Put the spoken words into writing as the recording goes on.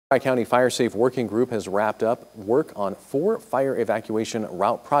Tri-County Fire Safe Working Group has wrapped up work on 4 fire evacuation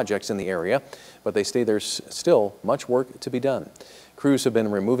route projects in the area, but they say there's still much work to be done. Crews have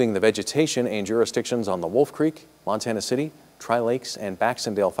been removing the vegetation in jurisdictions on the Wolf Creek, Montana City, Tri-Lakes, and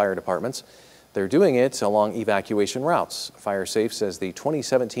Baxendale fire departments. They're doing it along evacuation routes. Fire Safe says the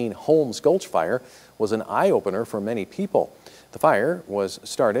 2017 Holmes Gulch fire was an eye-opener for many people. The fire was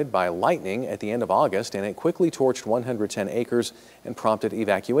started by lightning at the end of August, and it quickly torched 110 acres and prompted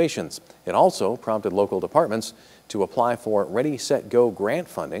evacuations. It also prompted local departments to apply for Ready, Set, Go grant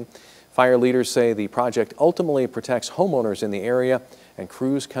funding. Fire leaders say the project ultimately protects homeowners in the area and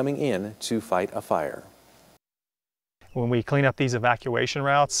crews coming in to fight a fire. When we clean up these evacuation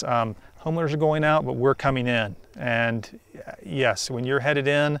routes, homeowners are going out, but we're coming in. And yes, when you're headed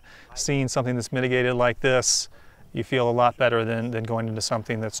in, seeing something that's mitigated like this, you feel a lot better than going into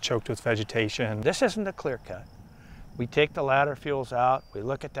something that's choked with vegetation. This isn't a clear cut. We take the ladder fuels out, we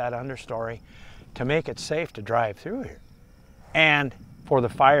look at that understory to make it safe to drive through here. And for the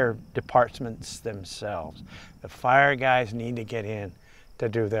fire departments themselves, the fire guys need to get in to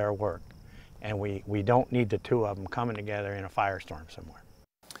do their work. And we don't need the two of them coming together in a firestorm somewhere.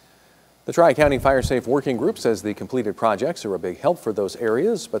 The Tri-County Fire Safe Working Group says the completed projects are a big help for those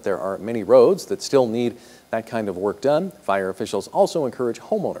areas, but there are many roads that still need that kind of work done. Fire officials also encourage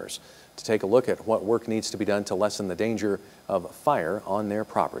homeowners to take a look at what work needs to be done to lessen the danger of fire on their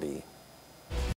property.